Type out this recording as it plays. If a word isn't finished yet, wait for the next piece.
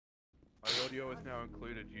My audio is now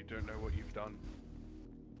included. You don't know what you've done.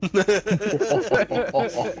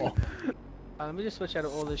 Let me just switch out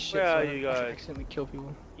of all this shit. Where so are I don't you guys? accidentally kill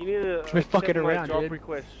people. You need to We're fucking accept my around, drop dude.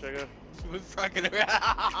 request, Sugar. We're fucking around.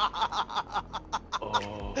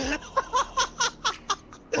 Oh.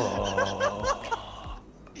 Oh.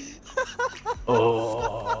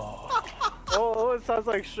 Oh. Oh, it sounds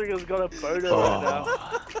like Sugar's got a boner right now.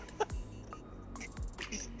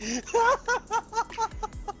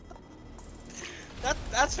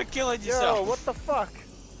 That's for killing yourself. Yo, what the fuck?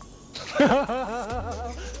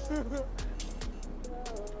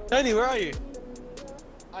 Tony, where are you?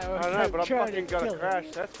 I don't know, but I'm fucking gonna crash,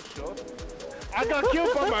 that's for sure. I got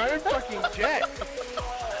killed by my own fucking jet! What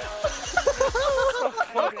the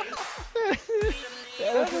fuck?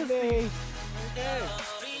 That was me. Okay.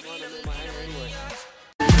 I'm in my hangar anyway.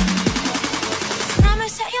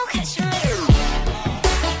 Promise that you'll catch me.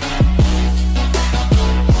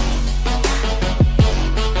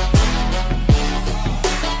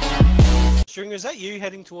 Stringer, is that you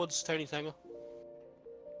heading towards Tony's hangar?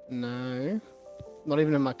 No. Not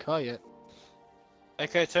even in my car yet.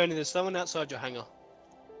 Okay, Tony, there's someone outside your hangar.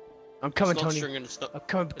 I'm coming, It's not Tony. Stringer and it's not, I'm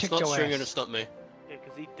coming to it's protect not your Stringer ass. and it's not me. Yeah,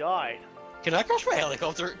 cause he died. Can I crash my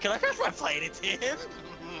helicopter? Can I crash my plane into him?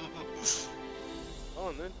 Go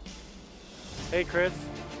on then. Hey Chris.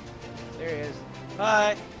 There he is.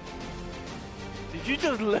 Hi. Did you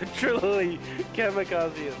just literally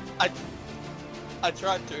kamikaze him? I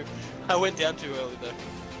tried to. I went down too early though.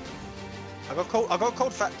 I got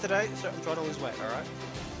called fat today, so I'm trying to lose weight, alright?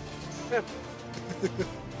 Yeah.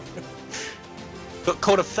 Got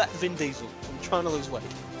called a fat Vin Diesel, so I'm trying to lose weight.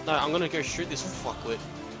 No, I'm gonna go shoot this fuckwit.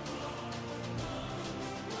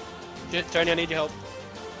 Shit, Tony, I need your help.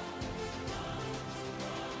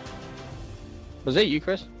 Was that you,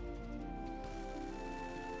 Chris?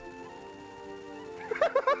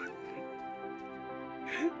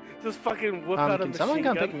 Just fucking whip out a Can machine someone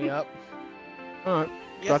come gun. pick me up? Alright.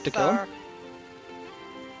 Yes, Do I have to kill him?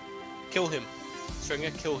 Kill him.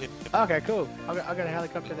 Stringer, kill him. Okay, cool. I got a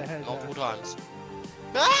helicopter that has. Multiple times.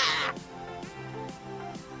 Ah!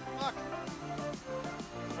 Fuck.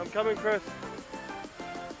 I'm coming, Chris.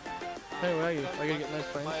 Hey, where are you? Are you gonna get those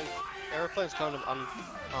planes? My aeroplane's kind of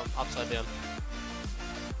upside down.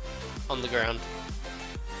 On the ground.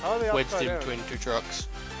 How are they Wedged upside in down? between two trucks.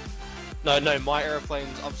 No, my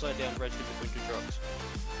aeroplane's upside down, wedged in between two trucks.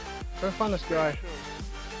 Go find this guy.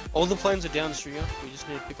 All the planes are down, Stringer. We just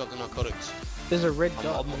need to pick up the narcotics. There's a red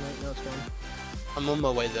dot. I'm- No, it's gone. I'm on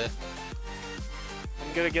my way there.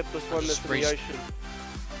 I'm gonna get this one that's in the ocean.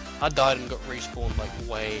 I died and got respawned like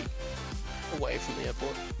way away from the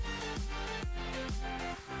airport.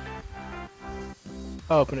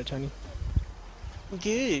 I'll open it, Tony.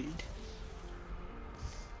 Good.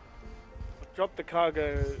 I dropped the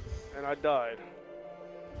cargo and I died.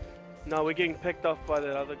 No, we're getting picked off by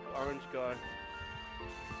that other orange guy.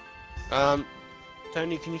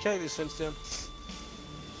 Tony, can you take this fence down?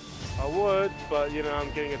 I would, but you know,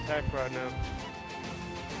 I'm getting attacked right now.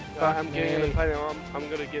 I'm getting in a plane. I'm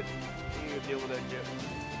gonna deal with that jet.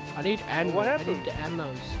 I need ammo. What I happened? need the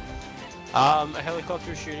ammos. A helicopter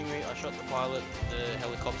was shooting me. I shot the pilot. The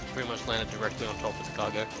helicopter pretty much landed directly on top of the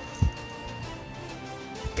cargo.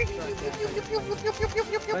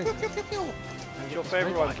 What's your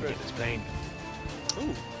favorite one, Chris? This plane.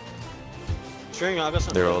 Ooh. Stringer, I got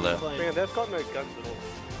something. They're all there. Man, that's got no guns at all.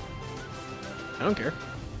 I don't care.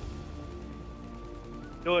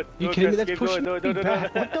 Do it. You do it, kidding me? Chris. That's Keep pushing going. Do me it, do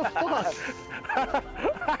it, back. do it. What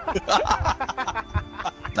the fuck?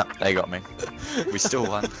 No, they got me. We still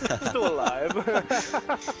won. Still alive.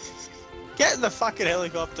 Get in the fucking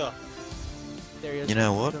helicopter. There he is. You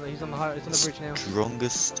know what? He's on the bridge now.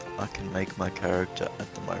 Strongest I can make my character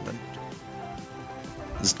at the moment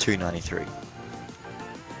is 293.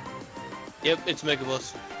 Yep, it's Mega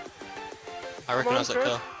Boss. I recognize that Chris.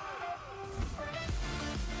 car.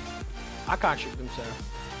 I can't shoot them, so.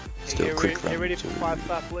 Still Get quick ready, run get ready to for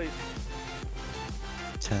 5-star, please.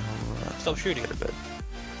 tower. Stop shooting. Quite a bit.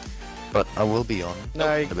 But I will be on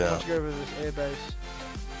No, you about can't go over this airbase.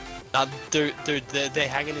 Nah, dude, they're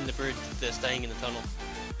hanging in the bridge. They're staying in the tunnel.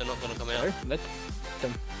 They're not gonna come out. No, let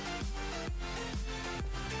them.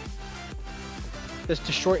 Just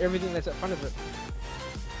destroy everything that's in front of it.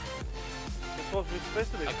 It's supposed to be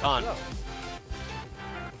supposed to be. I can't. Oh,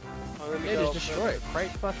 let me Yeah, go just off destroy it. first.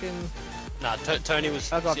 Great fucking. Nah, Tony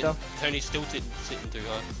was I got sitting, them. Tony's still sitting too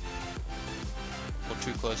high. Or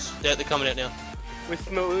too close. Yeah, they're coming out now.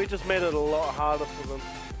 We just made it a lot harder for them.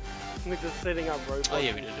 We're just setting up robots. Oh,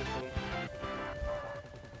 yeah, we did.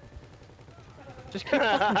 Just keep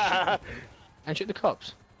fucking shooting. And shoot the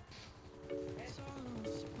cops.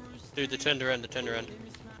 Dude, they turned around,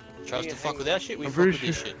 Tries Yeah, to fuck hang with on. our shit, we I'm fuck with pretty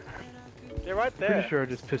this sure- shit. They're right there. Pretty sure I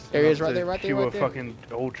just pissed There he him is, off right there, to right there, cure right there. fucking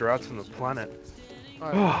all droughts on the planet.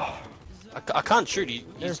 Alright, I can't shoot, they're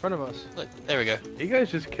in he's... front of us. Look, there we go. Are you guys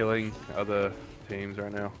just killing other teams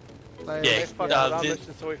right now? Like, Yeah, They fucking with our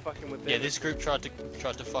mission, so we're fucking with them. Yeah, this group tried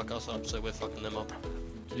to fuck us up, so we're fucking them up.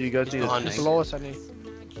 Do you guys He's need a behind tank? us. below us, I need.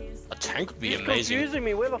 A tank would be He's amazing. confusing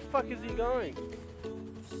me. Where the fuck is he going?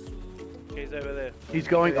 Okay, he's over there. He's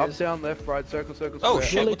going There he up, is. down, left, right, circle, circle, Oh, square.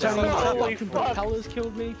 shit, Really, what the Tony, fuck? the Holy fucking fuck. propellers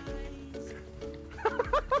killed me.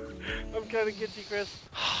 I'm trying to get you, Chris.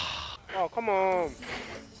 Oh, come on.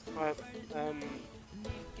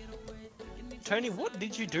 Tony, what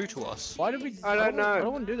did you do to us? Why did we? I don't know. I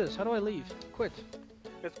don't want to do this. How do I leave? Quit.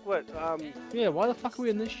 It's quit. Yeah, why the fuck are we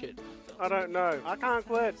in this shit? I don't know. I can't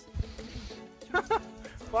quit.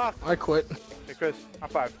 Fuck. I quit. Hey, Chris, high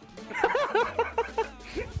five.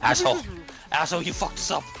 Asshole. Asshole, you fucked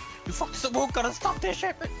us up. You fucked us up. We're gonna stop this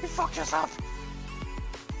shit. You fucked yourself.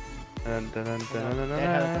 Get on the train,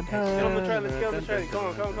 let's get on the train. Go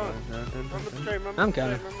on, go on, go on. Remember the train, remember I'm the train,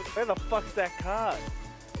 coming. remember the... Where the fuck's that car?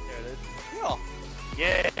 There it is. Yeah.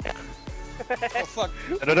 Yeah! Oh fuck.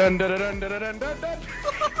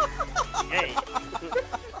 Hey!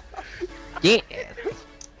 Yeah.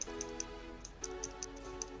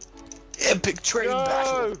 Epic train Go!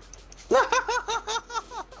 battle.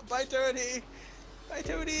 Bye, Tony. Bye,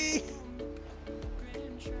 Tony.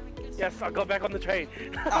 Yes, I got back on the train.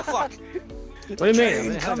 Ah, fuck. What do you mean?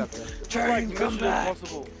 Train, I'm come- up there. Train, Like come Mission back.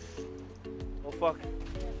 Impossible. Oh fuck.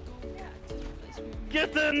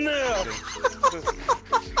 Get in there!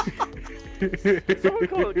 Someone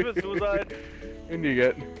call it, commit suicide. And you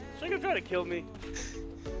get. She's gonna try to kill me. She's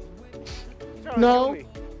trying to No. kill me.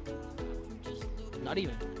 Not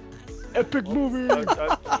even. Epic movie. Don't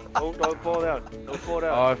fall down. Don't fall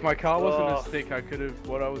down. Oh, if my car wasn't Oh. as thick, I could have.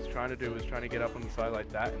 What I was trying to do was trying to get up on the side like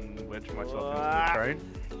that and wedge myself into Ah. the train.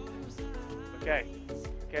 Okay.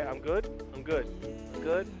 Okay, I'm good. I'm good. I'm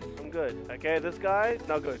good. I'm good. Okay, this guy,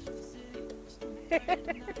 not good.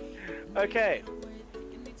 Okay.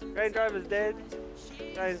 Train driver's dead.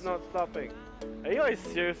 Train's not stopping. Are you guys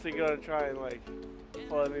seriously gonna try and like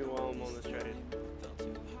follow me while I'm on the train?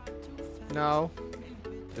 No.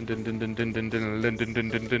 I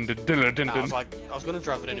was gonna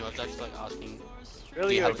drive it anyway. I was actually like asking. Really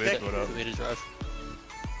Do you gonna have a bit, check what up? for me to drive?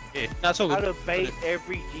 Yeah, that's all how good. to bait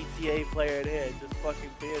every GTA player in here? Just fucking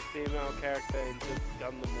be a female character and just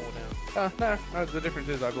gun them all down. No, the difference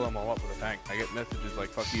is I blow them all up with a tank. I get messages like,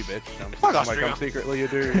 fuck you, bitch. And Fuck I'm off, like, I'm Stringer. secretly a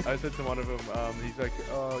dude. I said to one of them, he's like,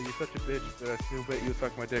 oh, you're such a bitch, but I still bet you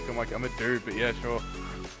suck my dick. I'm like, I'm a dude, but yeah, sure.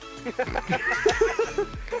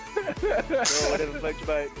 So whatever floats your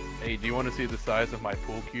boat. Hey, do you want to see the size of my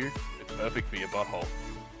pool cue? It's perfect for your butthole.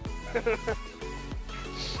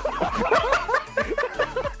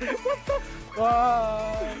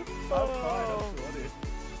 Oh.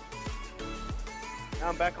 Now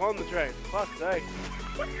I'm back on the train. Fuck's sake.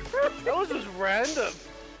 That was just random.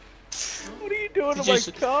 What are you doing Did to you my s-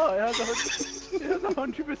 car? It has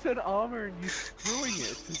 100% armor and you're screwing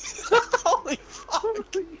it. Holy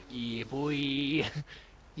fuck! Yeah, boy.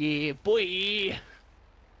 Yeah, boy.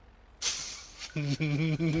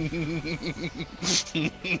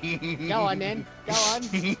 Go on, then. Go on.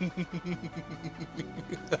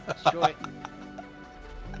 Destroy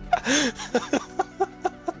it.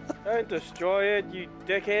 Don't destroy it, you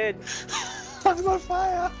dickhead. I'm on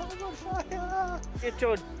fire! I'm on fire! Get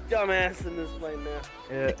your dumb ass in this plane now.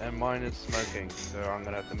 Yeah, and mine is smoking, so I'm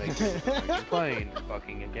gonna have to make the plane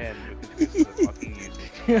fucking again because this is a fucking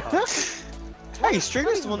usage. Hey,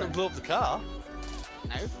 Stringer's the one that blew up the car.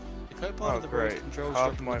 No. The co-pilot Oh, of the road great. controls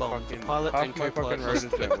Half struck my the bomb. The fucking- pilot half and my co-pilot fucking must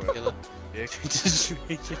rotors don't work work. together. Dick, to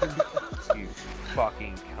destroy you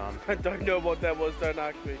fucking cunt. I don't know what that was, don't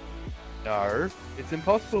ask me. No, it's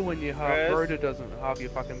impossible when your half Chris? rotor doesn't, half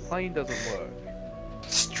your fucking plane doesn't work.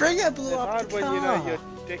 Stringer blew It's up hard the when car. you know you're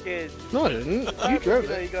dickhead. No, I didn't. It's hard You when drove you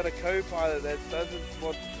know it. you got a co-pilot that doesn't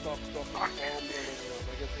want to stop dropping bombs on everyone.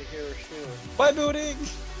 Like it's a Hiroshima. Bye building!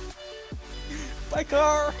 Bye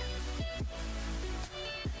car!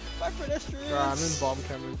 Bye pedestrians! Alright, I'm in bomb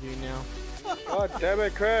camera view now. God damn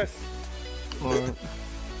it, Chris. Alright.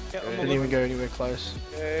 Yeah, I'm Didn't even go anywhere close.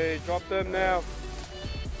 Hey, drop them now.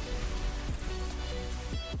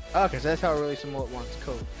 Okay, so that's how I release them all at once.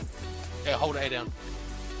 Cool. Yeah, hold A down.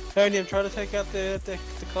 Tony, I'm trying to take out the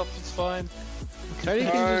cops, it's fine. Tony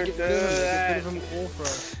can Don't just do get rid that. of them all for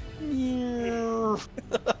us.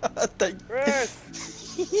 Thank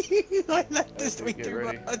Chris! I like this way Get too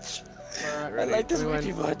ready. much. Alright, I like this way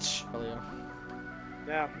everyone- too much. Probably off.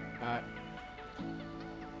 Now. Alright.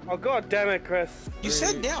 Oh god damn it, Chris. You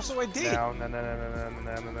said now, so I did. No. I'm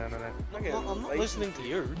not listening to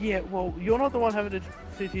you. Yeah, well, you're not the one having to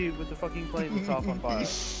sit here with the fucking plane with half on fire.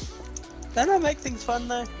 Don't I make things fun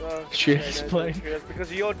though? Cheers, plane. Cheers, because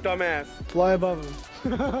of your dumbass. Fly above him.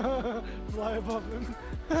 Fly above him.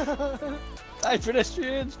 Hey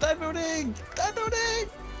pedestrians, stay building! Stay building!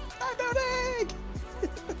 Stay building!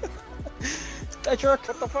 Stay truck!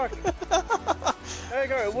 What the fuck? There you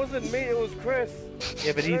go, it wasn't me, it was Chris.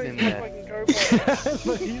 Yeah, but he's in there.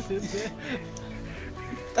 But he's in there. Stay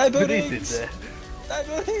But building! he's in there. Stay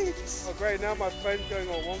building! Oh great, now my plane's going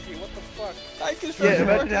all wonky, what the fuck? Take us Yeah,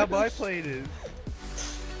 imagine how my plane is.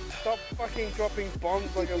 Stop fucking dropping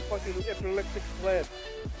bombs like a fucking epileptic sled.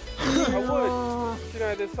 I would. You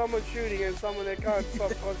know, there's someone shooting and someone that can't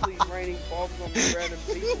stop constantly raining bombs on random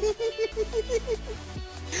people.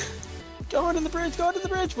 Go on to the bridge, go on to the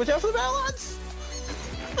bridge! Watch out for the balance!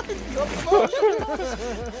 Drop the bombs, drop the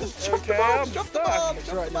bombs! Drop the bombs, drop the bombs!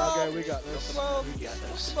 That's right, Nago, we got this. Drop the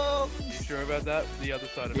bombs! You sure about that? The other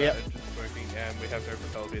side of Yep. it is just working, and we have no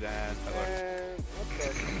propelled it, and hello. And what the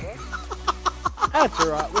fuck? That's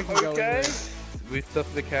alright, we can go in Okay. there. We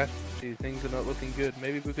stuffed the cash. Gee, things are not looking good.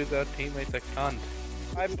 Maybe because our teammates are cunt.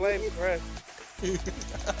 I blame Chris.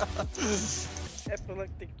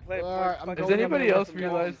 Epileptic sled. Alright, I'm Does going anybody down else the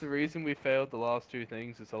realize the reason we failed the last two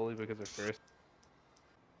things is solely because of Chris?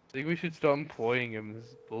 I think we should stop employing him. This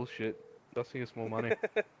is bullshit. Costing us more money.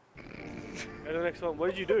 And the next one, what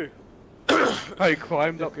did you do? I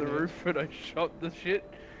climbed up the roof and I shot the shit.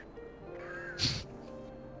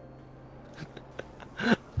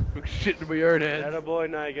 Took shit in my own head. That a boy,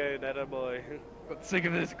 Nago, that a boy. Got sick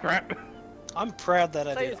of this crap. I'm proud that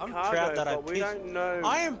I Say did. it's I'm cargo, proud that I but we pissed. don't know.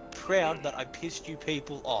 I am proud that I pissed you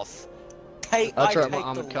people off. That's I right, take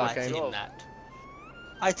I'm a delight cocaine. in that.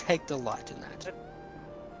 I take delight in that.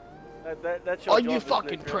 That's your Oh, job, you isn't it,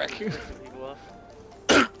 fucking Chris? prick. Pissing people off.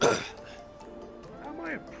 How am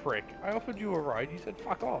I a prick? I offered you a ride. You said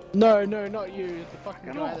fuck off. No, no, not you. It's the fucking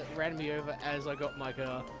Fucking guy off. that ran me over as I got my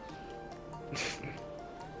car.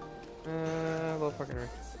 Little fucking ring.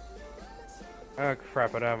 Oh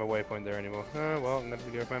crap, I don't have a waypoint there anymore. Oh well, I'm gonna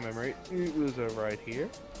go with my memory. It was right here.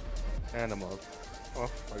 And a mug. Well,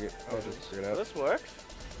 fuck it. I'll just figure it out. This works.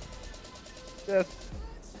 Yes.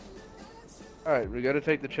 Alright, we gotta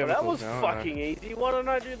take the Well, chemicals that was now. fucking easy. Why didn't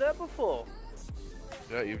I do that before?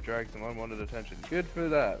 Yeah, you've dragged some unwanted attention. Good for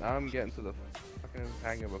that. I'm getting to the fucking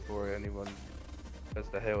hangar before anyone has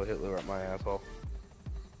to hail Hitler at my asshole.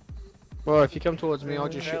 Well, if you come towards me, I'll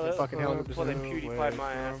just shoot the Hell, fucking helmet. before they PewDiePie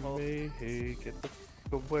my asshole. Me. Get the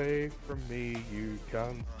fuck away from me, you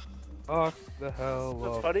cunt. Fuck the hell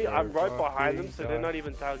That's off. funny, I'm right fucking behind them, so they're guy. not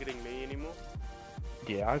even targeting me anymore.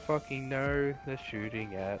 Yeah, I fucking know they're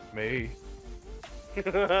shooting at me.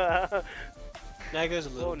 Now goes a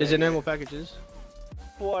little. Is there no more packages?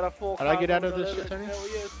 4 out of 4. How do I get out of cargo this shit, delivered. Tony? Hell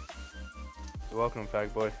yes. You're welcome,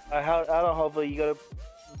 fag boy. Out of hover, you gotta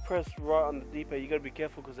press right on the D-pad. You gotta be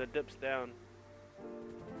careful because it dips down.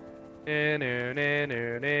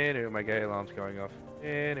 My gay alarm's going off.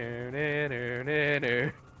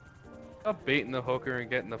 Stop beating the hooker and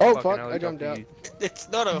getting the Oh, fucking fuck, I jumped helicopter. It's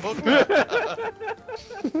not a hook.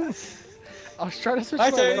 I was trying to switch Hi,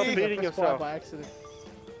 my Tony. weapon, I Beating pressed Y yourself. by accident.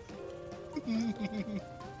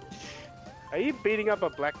 Are you beating up a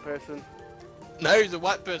black person? No, he's a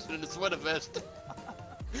white person in a sweater vest.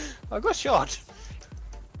 I got shot.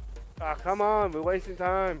 Ah, come on, we're wasting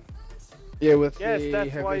time. Yeah, with Yes, the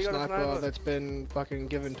that's why heavy you got a sniper sniper. that's been fucking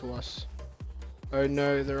given to us. Oh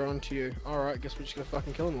no, they're on to you. Alright, guess we're just gonna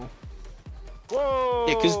fucking kill them all. Whoa,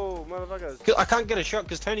 Yeah, 'cause- motherfuckers. I can't get a shot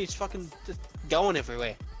because Tony's fucking just going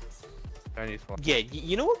everywhere. Chinese one. Yeah,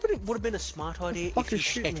 you know what would have been a smart idea fuck if you is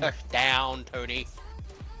shooting shut me? us down, Tony.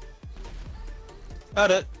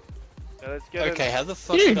 Got it. Yeah, let's get Okay, it. how the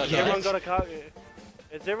fuck You did I get Has everyone die? got a cargo?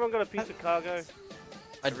 Has everyone got a piece of cargo?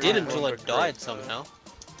 I did until I Everyone got died great. somehow.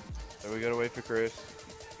 So we gotta wait for Chris.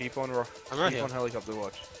 Keep on rock. I'm right Keep here. on helicopter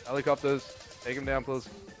watch. Helicopters, take him down, please.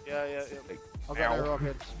 Yeah. I've got no Ow.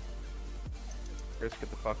 rockets. Chris, get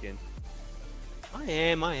the fuck in. I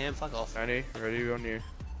am, fuck off. Tony, ready on you.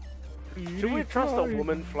 Should we trust a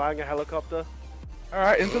woman flying a helicopter?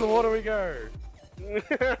 Alright, into the water we go.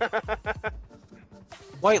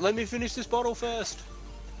 Wait, let me finish this bottle first.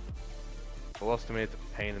 Colostomy, it's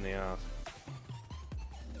a pain in the ass.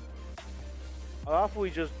 After we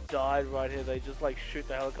just died right here, they just like shoot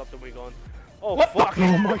the helicopter and we're gone. Oh fuck!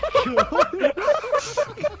 Oh my god!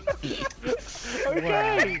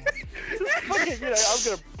 Okay! Just fucking, you know, I'm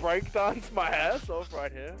gonna break dance my ass off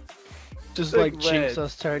right here. Just Big like jinx red.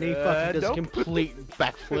 us, Tony. Fucking does a nope. complete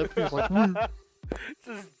backflip. He's like, "Hmm."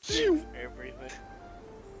 Just jinx everything.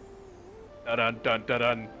 Dun dun dun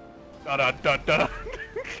dun. Dun dun dun dun.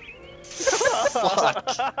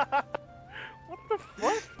 Fuck. What the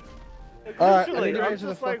fuck? Alright, I Literally, need to I'm answer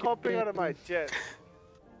the just like fucking hopping out of my thing. jet.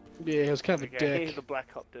 Yeah, he was kind of a Okay, dick. the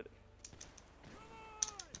black cop did it.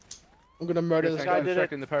 I'm gonna murder This this guy guy. did it.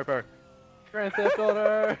 distracting the popo. Grand Theft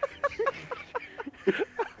Auto.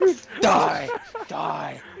 Die!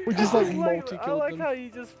 Die! We just I like like multi-killed them. how you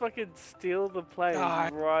just fucking steal the plane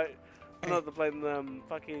right, not the plane, the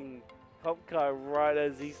fucking cop car right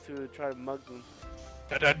as these two are trying to mug them.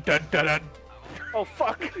 Dun dun dun dun dun. Oh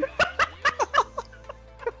fuck!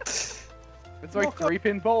 It's like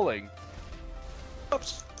 3-pin bowling.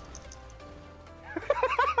 Oops.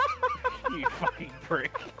 You fucking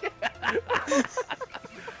prick.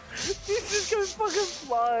 He's just going fucking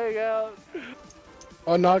flying out.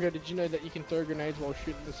 Oh, Naga, did you know that you can throw grenades while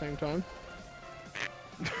shooting at the same time?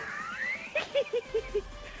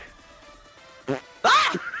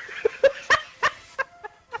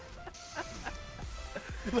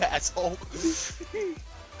 You asshole.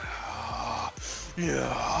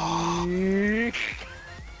 Yeah.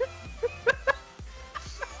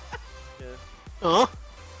 Huh?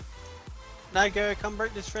 Nago, come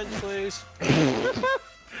break this fence, please.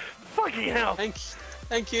 Fucking hell!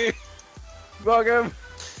 Thank you. Welcome.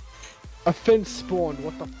 A fence spawned,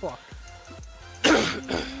 what the fuck? I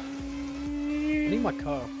need my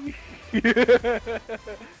car.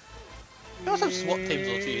 Got some SWAT teams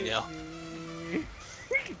onto you now.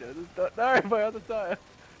 No, my other tire.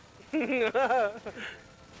 Fuck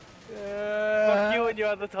you and your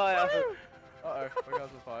other tire. Uh-oh, my car's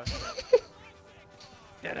on fire.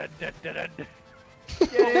 Dun-dun-dun-dun-dun.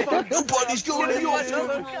 Oh, fuck. Nobody's going Get to in your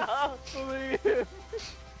my other car. Believe him.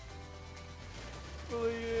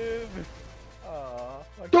 Believe him. Aww,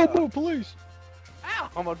 my Don't car. move, police! Ow!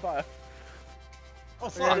 I'm on fire. Oh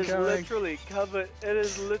It fuck! is coming. literally covered. It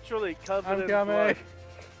is literally covered I'm in coming. blood.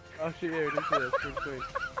 I'll shoot you. This is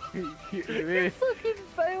sweet. Give me. Fucking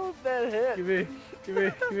failed that hit. Give me. Give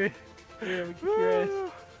me. Give me. Give me. I'm gonna kick your ass.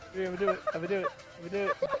 Give me. I'm gonna do it. I'm gonna do it. I'm gonna do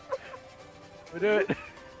it. I'm gonna do it.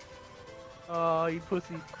 Oh, you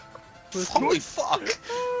pussy. Pussy. Holy fuck!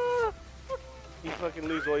 You fucking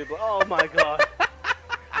lose all your blood. Oh my god.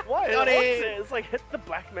 Why? Got What's it. it? It's like hit the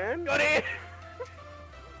black man. Got it.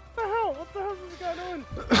 What the hell? What the hell is this guy doing?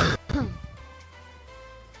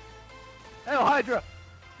 Hell, Hydra.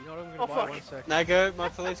 You know what, I'm Oh, gonna buy fuck. 1 sec. Nago, my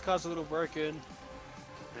police car's a little broken.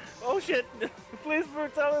 Oh shit! Police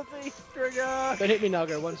brutality. Trigger. Don't hit me,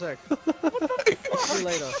 Naga, 1 sec. See you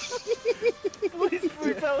later. Police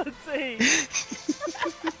brutality.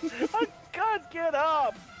 I can't get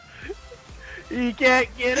up. You can't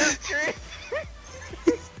get up, Chris.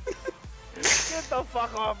 Get the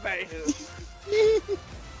fuck off me.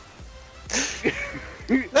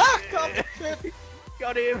 Ah! Come! Shit.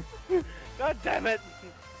 Got him. God damn it.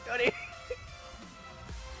 Got him.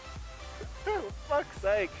 For fuck's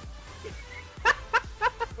sake.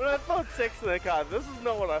 When I thought 6 in the car, this is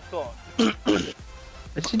not what I thought.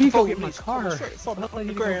 I just need to go get my Police, car. straight from What the hell I the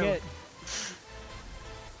need to go ground. get?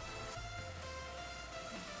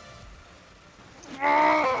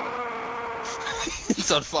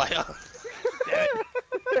 It's on fire.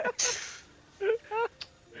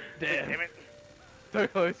 Damn it. So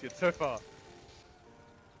close yet so far.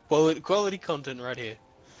 Quality content right here.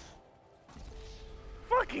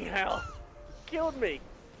 Fucking hell. Killed me.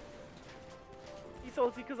 He's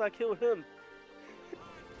salty because I killed him.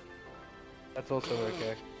 That's also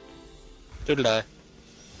okay. So did I.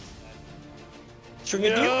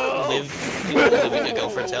 Stringer, do you live in your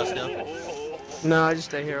girlfriend's house now? No, I just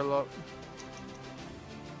stay here a lot.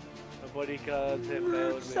 My body cards have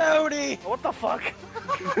failed me. Saudi! Oh, what the fuck?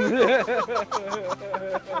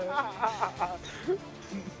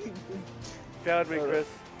 Found me, Chris.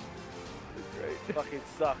 Great. Fucking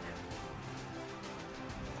suck.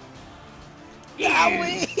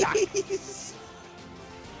 Yowies!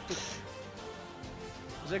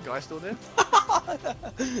 Is that guy still there?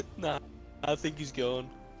 Nah, I think he's gone.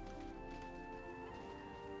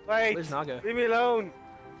 Wait, Where's Naga? leave me alone.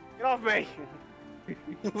 Get off me.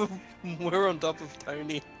 We're on top of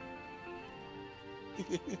Tony.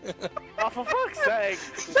 Oh, for fuck's sake.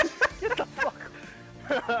 Get the fuck.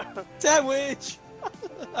 Sandwich!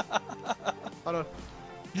 Hold on.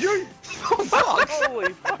 You! Oh fuck!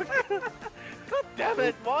 Holy fuck. God damn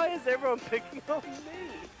it. Why is everyone picking on me?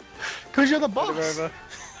 Cause you're the Put him boss! over.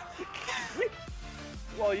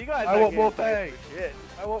 Well, you guys I don't want get more paid pay. for Shit.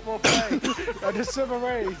 I want more pay. I just said a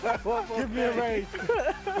raise! I want more Give me a pay. raise!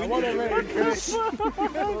 I want a raise! Chris.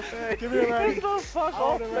 More pay. Give me a raise! Get the fuck I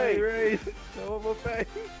off want a me. raise. I want more pay.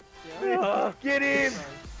 Yeah. Get him.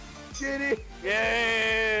 Get him.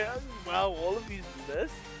 Yeah. Wow, all of these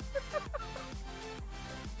missed?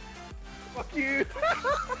 Fuck you!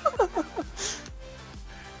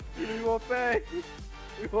 We want pay!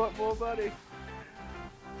 We want more money!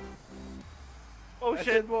 Oh I shit!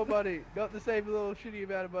 said more money, not the same little shitty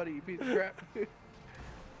amount of money, you piece of crap.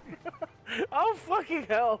 Oh fucking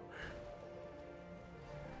hell!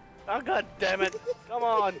 Oh god damn it! Come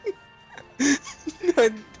on!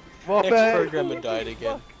 More Next pay! programmer died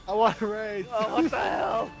again. I want a raise. Oh what the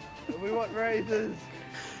hell? We want raises!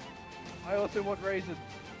 I also want raisins.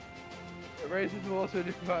 The raisins will also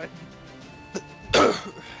do fine.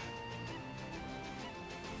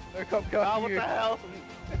 No cop Oh cutting what you. the hell?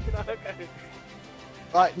 Okay.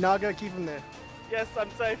 Right, now I gotta keep him there. Yes,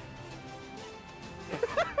 I'm safe.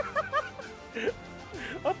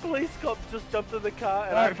 A police cop just jumped in the car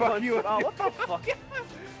and I Alright, fuck punched you. him. Oh what the fuck?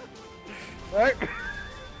 Right?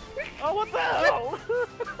 Oh what the hell?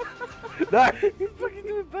 No! He's fucking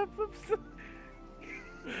doing backflips.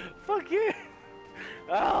 Fuck you.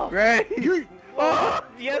 Oh. Ray! Oh.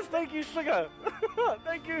 Yes, thank you, sugar.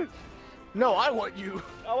 Thank you. No, I want you.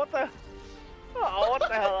 Oh what the? Oh what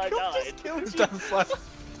the hell? I died. It's done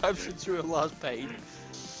 5 times since you were last paid.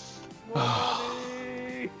 More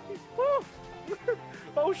money! Woo.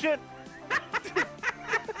 Oh shit.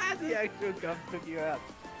 The actual gun took you out.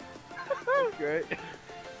 That's great.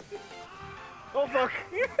 Oh fuck.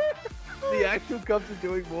 The actual cops are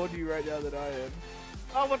doing more to you right now than I am.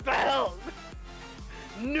 Oh what the hell?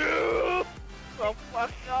 No. Oh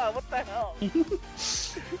fuck. Oh what the hell?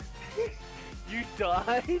 You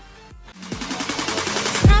died?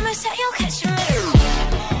 Promise that